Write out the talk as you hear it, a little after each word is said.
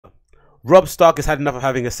Robb Stark has had enough of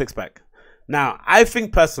having a six-pack. Now, I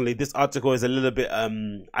think personally, this article is a little bit.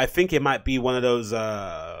 I think it might be one of those.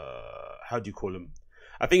 How do you call them?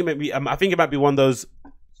 I think it might be. I think it might be one of those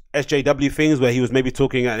SJW things where he was maybe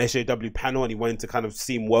talking at an SJW panel and he wanted to kind of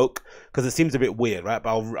seem woke, because it seems a bit weird, right? But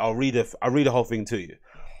I'll read the whole thing to you.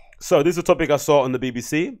 So this is a topic I saw on the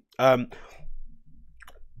BBC.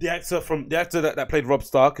 The actor that played Robb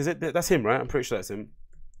Stark, that's him, right? I'm pretty sure that's him.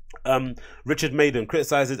 Richard Madden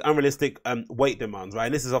criticizes unrealistic weight demands, right?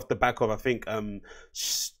 And this is off the back of, I think,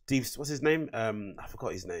 Steve, what's his name? I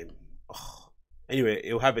forgot his name. Oh. Anyway,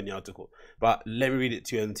 it'll have it in the article, but let me read it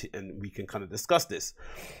to you and we can kind of discuss this.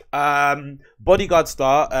 Bodyguard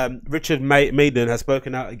star Richard Madden has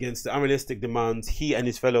spoken out against the unrealistic demands he and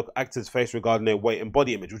his fellow actors face regarding their weight and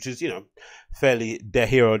body image, which is, you know, fairly there,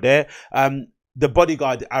 here or there. The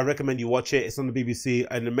Bodyguard, I recommend you watch it. It's on the BBC,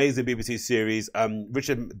 an amazing BBC series.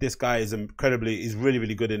 Richard, this guy is he's really,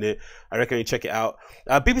 really good in it. I recommend you check it out.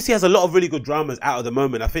 BBC has a lot of really good dramas out at the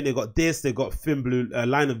moment. I think they've got this, they've got Thin Blue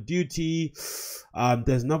Line of Duty.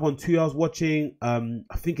 There's another one too I was watching.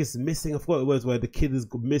 I think it's Missing. I forgot what it was, where the kid is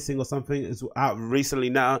missing or something. It's out recently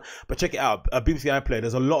now, but check it out. BBC iPlayer.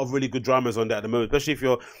 There's a lot of really good dramas on there at the moment, especially if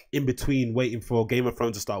you're in between waiting for Game of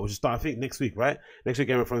Thrones to start, which is I think next week, right? Next week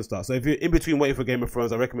Game of Thrones starts. So if you're in between waiting for Game of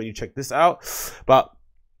Thrones, I recommend you check this out. But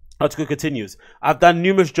article continues. I've done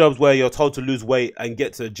numerous jobs where you're told to lose weight and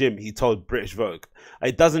get to the gym, he told British Vogue.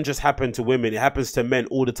 It doesn't just happen to women, it happens to men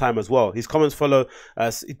all the time as well. His comments follow,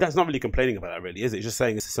 that's not really complaining about that really, is it? It's just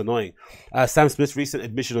saying it's annoying. Sam Smith's recent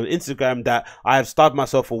admission on Instagram that I have starved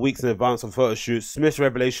myself for weeks in advance of photo shoots. Smith's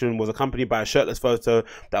revelation was accompanied by a shirtless photo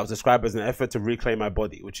that was described as an effort to reclaim my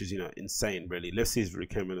body, which is, you know, insane really. Let's see his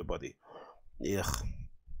reclaiming the body. Ugh.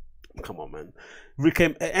 Come on, man.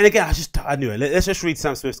 Reclaim, and again, I knew it. Let's just read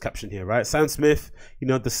Sam Smith's caption here, right? Sam Smith, you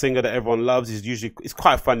know, the singer that everyone loves, he's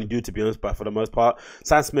quite a funny dude to be honest, but for the most part,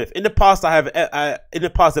 Sam Smith. In the past,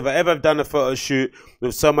 if I ever done a photo shoot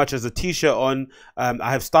with so much as a t-shirt on, I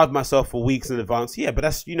have starved myself for weeks in advance. Yeah, but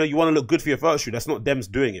that's, you know, you want to look good for your photo shoot. That's not them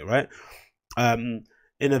doing it, right? In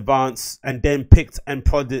advance, and then picked and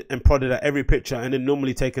prodded at every picture, and then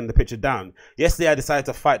normally taken the picture down. Yesterday, I decided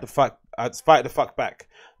to fight the fuck back,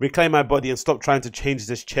 reclaim my body, and stop trying to change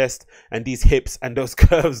this chest and these hips and those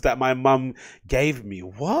curves that my mum gave me.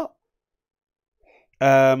 What?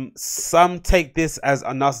 Some take this as a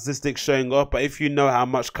narcissistic showing off, but if you know how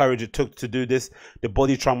much courage it took to do this, the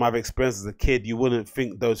body trauma I've experienced as a kid, you wouldn't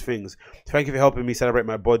think those things. Thank you for helping me celebrate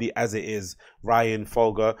my body as it is, Ryan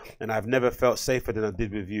Folger, and I've never felt safer than I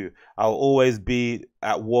did with you. I'll always be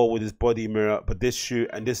at war with this body mirror, but this shoot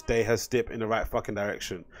and this day has stepped in the right fucking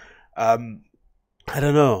direction. I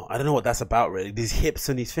don't know what that's about really. These hips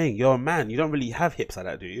and these things. You're a man, you don't really have hips like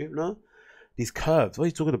that, do you? No? These curves, what are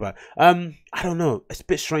you talking about? I don't know, it's a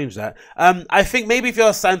bit strange that. I think maybe if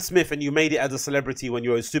you're Sam Smith and you made it as a celebrity when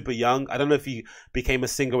you were super young, I don't know if you became a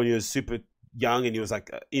singer when you were super young and he was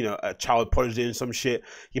like, you know, a child prodigy and some shit,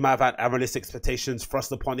 he might have had unrealistic expectations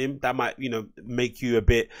thrust upon him. That might, you know, make you a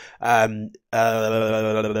bit, it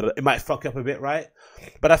might fuck up a bit, right?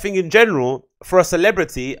 But I think in general, for a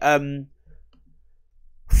celebrity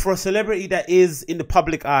that is in the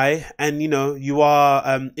public eye, and you know you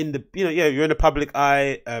are in the, you know, yeah, you're in the public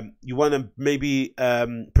eye, you want to maybe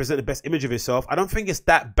present the best image of yourself. I don't think it's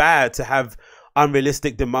that bad to have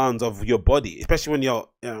unrealistic demands of your body, especially when you're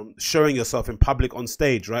showing yourself in public on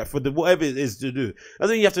stage, right? For the whatever it is to do. I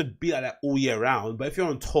think you have to be like that all year round, but if you're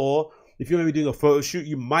on tour, if you're maybe doing a photo shoot,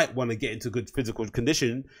 you might want to get into good physical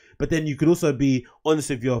condition, but then you could also be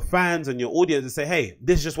honest with your fans and your audience and say, hey,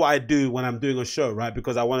 this is just what I do when I'm doing a show, right?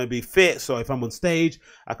 Because I want to be fit, so if I'm on stage,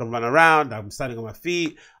 I can run around, I'm standing on my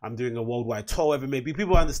feet, I'm doing a worldwide tour, whatever it may be.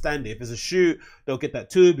 People understand it. If it's a shoot, they'll get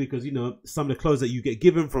that too, because, you know, some of the clothes that you get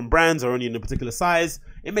given from brands are only in a particular size.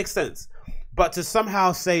 It makes sense. But to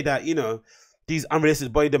somehow say that, you know, these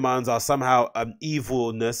unrealistic body demands are somehow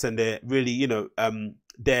evilness, and they're really, you know,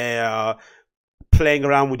 they're playing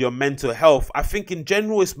around with your mental health, I think in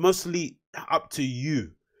general it's mostly up to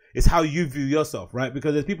you. It's how you view yourself, right?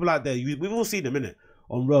 Because there's people out there, we've all seen them in it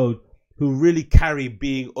on road, who really carry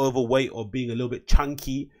being overweight or being a little bit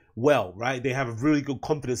chunky well, right? They have a really good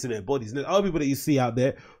confidence in their bodies. And there's other people that you see out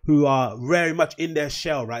there who are very much in their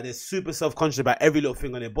shell, right? They're super self-conscious about every little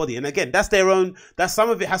thing on their body. And again, that's their own, some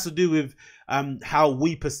of it has to do with how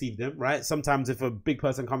we perceive them, right? Sometimes if a big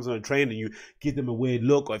person comes on a train and you give them a weird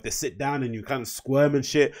look, or if they sit down and you kind of squirm and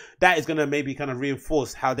shit, that is going to maybe kind of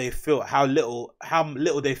reinforce how they feel, how little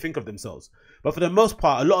they think of themselves. But for the most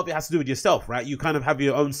part, a lot of it has to do with yourself, right? You kind of have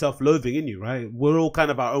your own self-loathing in you, right? We're all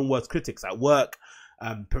kind of our own worst critics at work,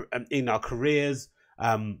 in our careers,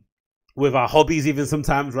 with our hobbies, even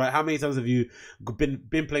sometimes, right? How many times have you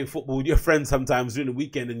been playing football with your friends sometimes during the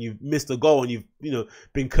weekend and you've missed a goal and you've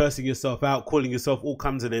been cursing yourself out, calling yourself all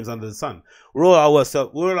kinds of names under the sun? We're all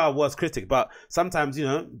our worst critic, but sometimes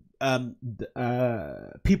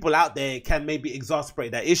people out there can maybe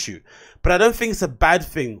exasperate that issue. But I don't think it's a bad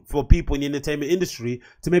thing for people in the entertainment industry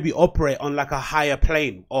to maybe operate on like a higher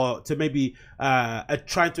plane, or to maybe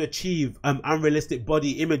trying to achieve unrealistic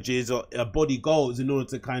body images or body goals in order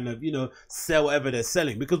to kind of sell whatever they're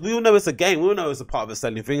selling, because we all know it's a game, we all know it's a part of a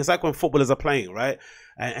selling thing. It's like when footballers are playing, right,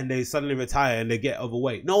 and they suddenly retire and they get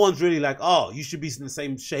overweight. No one's really like, oh, you should be in the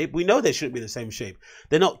same shape. We know they shouldn't be in the same shape.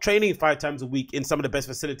 They're not training 5 times a week in some of the best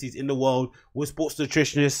facilities in the world with sports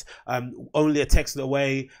nutritionists, only a text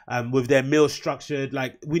away, with their meals structured.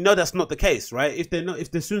 Like, we know that's not the case, right?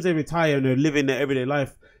 If as soon as they retire and they're living their everyday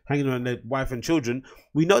life, hanging around their wife and children,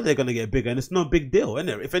 we know they're going to get bigger, and it's no big deal, isn't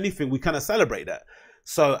it? If anything, we kind of celebrate that.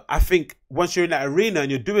 So I think once you're in that arena and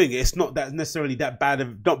you're doing it, it's not that necessarily that bad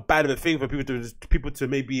of a thing for people to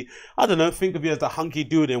maybe, I don't know, think of you as a hunky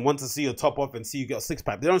dude and want to see your top off and see you get a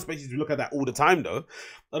 6-pack. They don't expect you to look at that all the time, though.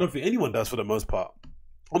 I don't think anyone does, for the most part.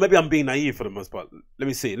 Or maybe I'm being naive for the most part. Let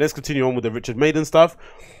me see. Let's continue on with the Richard Madden stuff.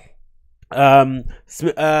 Maiden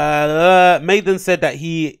said that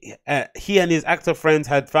he and his actor friends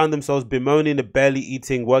had found themselves bemoaning the barely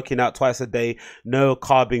eating, working out twice a day, no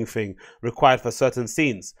carbing thing required for certain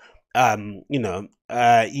scenes.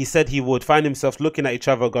 He said he would find himself looking at each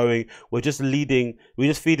other going, we're just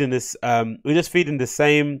feeding the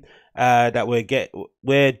same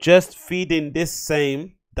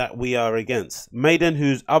that we are against. Maiden,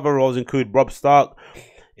 whose other roles include Robb Stark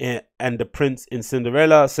and the Prince in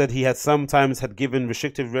Cinderella, said he had sometimes given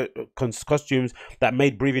restrictive costumes that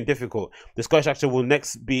made breathing difficult. The Scottish actor will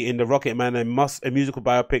next be in The Rocket Man, a musical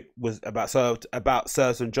biopic about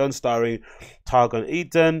Sir St. John, starring Targon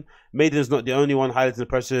Eaton. Maiden is not the only one highlighting the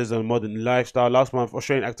pressures on modern lifestyle. Last month,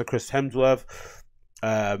 Australian actor Chris Hemsworth,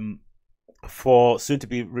 for soon to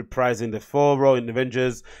be reprising the Thor role in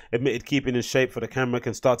Avengers, admitted keeping in shape for the camera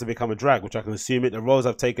can start to become a drag, which I can assume it. The roles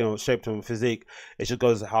I've taken on shaped on physique. It just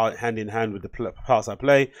goes hand in hand with the parts I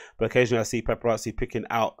play. But occasionally I see paparazzi picking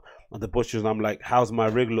out the bushes and I'm like, how's my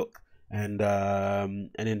rig look? And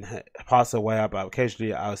then pass away, but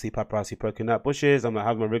occasionally I'll see paparazzi poking out bushes. I'm like,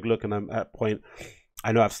 how's my rig look? And I'm at that point,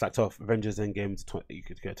 I know I've slacked off. Avengers Endgame, you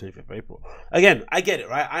could get 25th of April. Again, I get it,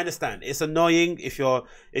 right? I understand. It's annoying if you're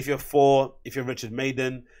Richard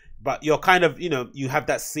Madden, but you're kind of, you have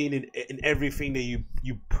that scene in everything that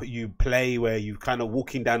you play, where you kind of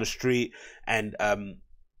walking down the street, and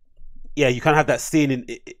you kind of have that scene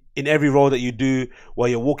in every role that you do, where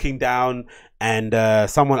you're walking down and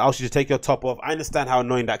someone asks you to take your top off. I understand how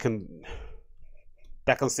annoying that can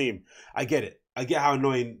seem. I get it. I get how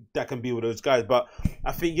annoying that can be with those guys, but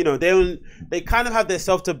I think they kind of have their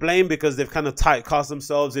self to blame because they've kind of typecast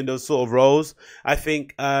themselves in those sort of roles. I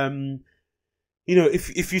think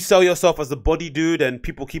if you sell yourself as a body dude and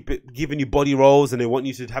people keep giving you body roles and they want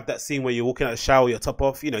you to have that scene where you're walking out of the shower, your top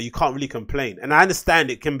off, you can't really complain. And I understand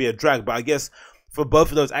it can be a drag, but I guess for both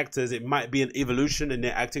of those actors, it might be an evolution in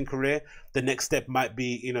their acting career. The next step might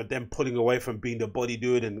be, them pulling away from being the body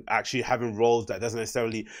dude and actually having roles that doesn't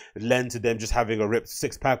necessarily lend to them just having a ripped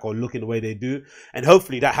 6-pack or looking the way they do. And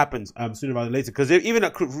hopefully that happens sooner rather than later. Because even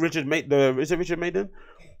at Richard Madden, is it Richard Madden?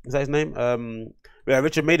 Is that his name?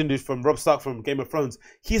 Richard Madden, dude from Robb Stark from Game of Thrones.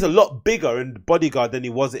 He's a lot bigger in Bodyguard than he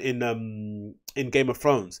was in Game of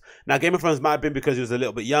Thrones. Now, Game of Thrones might have been because he was a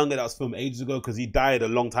little bit younger. That was filmed ages ago, because he died a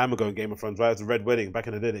long time ago in Game of Thrones, right? It was a Red Wedding back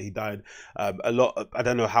in the day that he died. A lot. I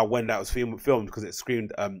don't know when that was filmed because it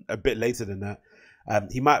screamed a bit later than that.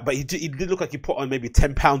 He did look like he put on maybe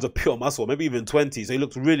 10 pounds of pure muscle, maybe even 20. So he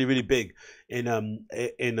looked really, really big in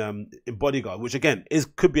Bodyguard, which again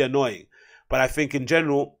could be annoying. But I think in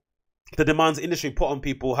general, the demands the industry put on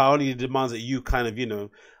people, how only the demands that you kind of,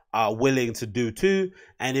 are willing to do too.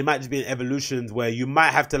 And it might just be an evolution where you might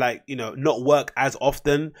have to not work as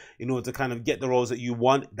often in order to kind of get the roles that you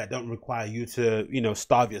want that don't require you to,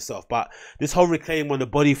 starve yourself. But this whole reclaim on the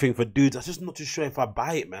body thing for dudes, I'm just not too sure if I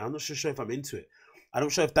buy it, man. I'm not sure if I'm into it. I'm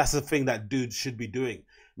not sure if that's the thing that dudes should be doing.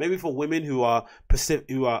 Maybe for women who are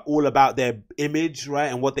all about their image, right,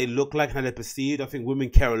 and what they look like, how they're perceived. I think women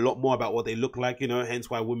care a lot more about what they look like, hence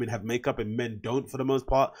why women have makeup and men don't for the most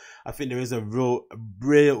part. I think there is a real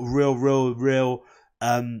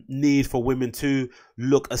need for women to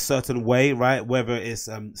look a certain way, right? Whether it's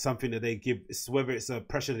something that they give, whether it's a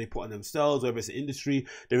pressure that they put on themselves, whether it's an industry,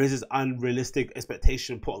 there is this unrealistic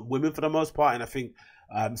expectation put on women for the most part. And I think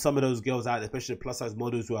some of those girls out there, especially plus size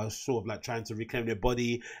models who are sort of like trying to reclaim their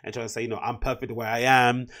body and trying to say, you know, I'm perfect the way I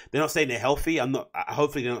am. They're not saying they're healthy.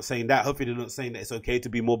 Hopefully they're not saying that. Hopefully they're not saying that it's okay to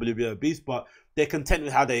be morbidly obese, but they're content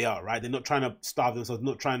with how they are, right? They're not trying to starve themselves,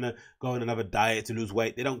 not trying to go on another diet to lose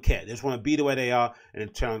weight. They don't care. They just want to be the way they are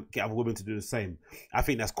and try and get other women to do the same. I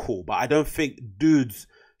think that's cool. But I don't think dudes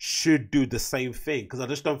should do the same thing, because I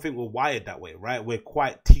just don't think we're wired that way, right? We're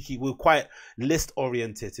quite ticky, we're quite list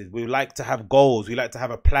oriented. We like to have goals, we like to have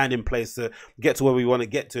a plan in place to get to where we want to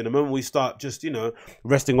get to. And the moment we start just, you know,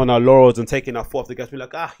 resting on our laurels and taking our foot off the gas, we're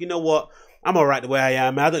like, you know what, I'm all right the way I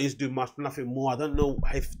am. I don't used to do much, nothing more. I don't know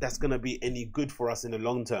if that's going to be any good for us in the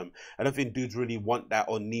long term. I don't think dudes really want that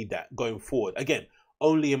or need that going forward. Again,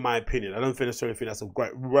 only in my opinion. I don't necessarily think that's a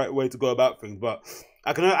right way to go about things, but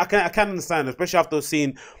I can understand, especially after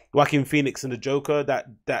seeing Joaquin Phoenix in the Joker,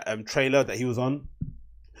 that trailer that he was on.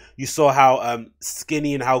 You saw how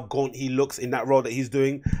skinny and how gaunt he looks in that role that he's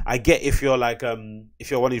doing. I get if you're like if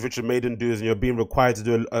you're one of these Richard Madden dudes and you're being required to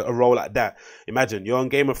do a role like that. Imagine you're on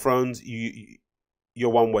Game of Thrones, you're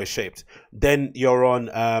one way shaped. Then you're on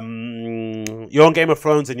Game of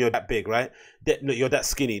Thrones and you're that big, right? No, you're that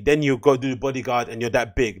skinny. Then you go do the Bodyguard and you're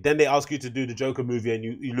that big. Then they ask you to do the Joker movie and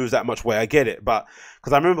you lose that much weight. I get it, but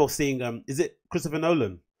because I remember seeing is it Christopher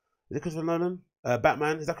Nolan? Is it Christopher Nolan?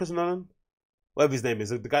 Batman? Is that Christopher Nolan? Whatever his name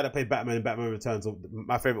is, the guy that played Batman in Batman Returns,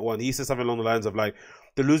 my favorite one. He said something along the lines of like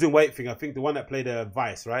the losing weight thing. I think the one that played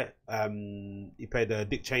Vice, right? He played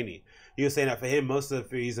Dick Cheney. He was saying that for him, most of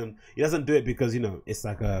the reason he doesn't do it because, you know, it's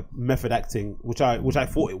like a method acting, which I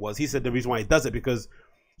thought it was. He said the reason why he does it because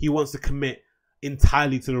he wants to commit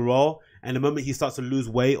entirely to the role, and the moment he starts to lose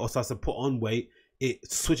weight or starts to put on weight,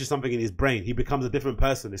 it switches something in his brain. He becomes a different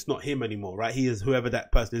person. It's not him anymore, right? He is whoever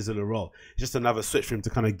that person is in the role. It's just another switch for him to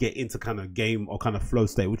kind of get into kind of game or kind of flow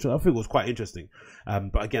state, which I think was quite interesting.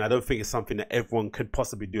 But again, I don't think it's something that everyone could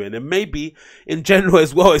possibly do. And then maybe in general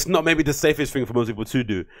as well, it's not maybe the safest thing for most people to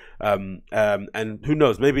do. And who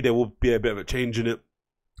knows, maybe there will be a bit of a change in it.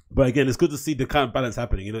 But again, it's good to see the kind of balance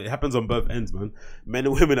happening. You know, it happens on both ends, man. Men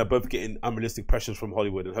and women are both getting unrealistic pressures from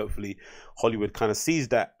Hollywood, and hopefully Hollywood kind of sees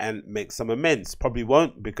that and makes some amends. Probably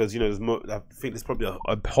won't, because, you know, I think there's probably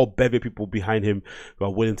a whole bevy of people behind him who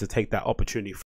are willing to take that opportunity.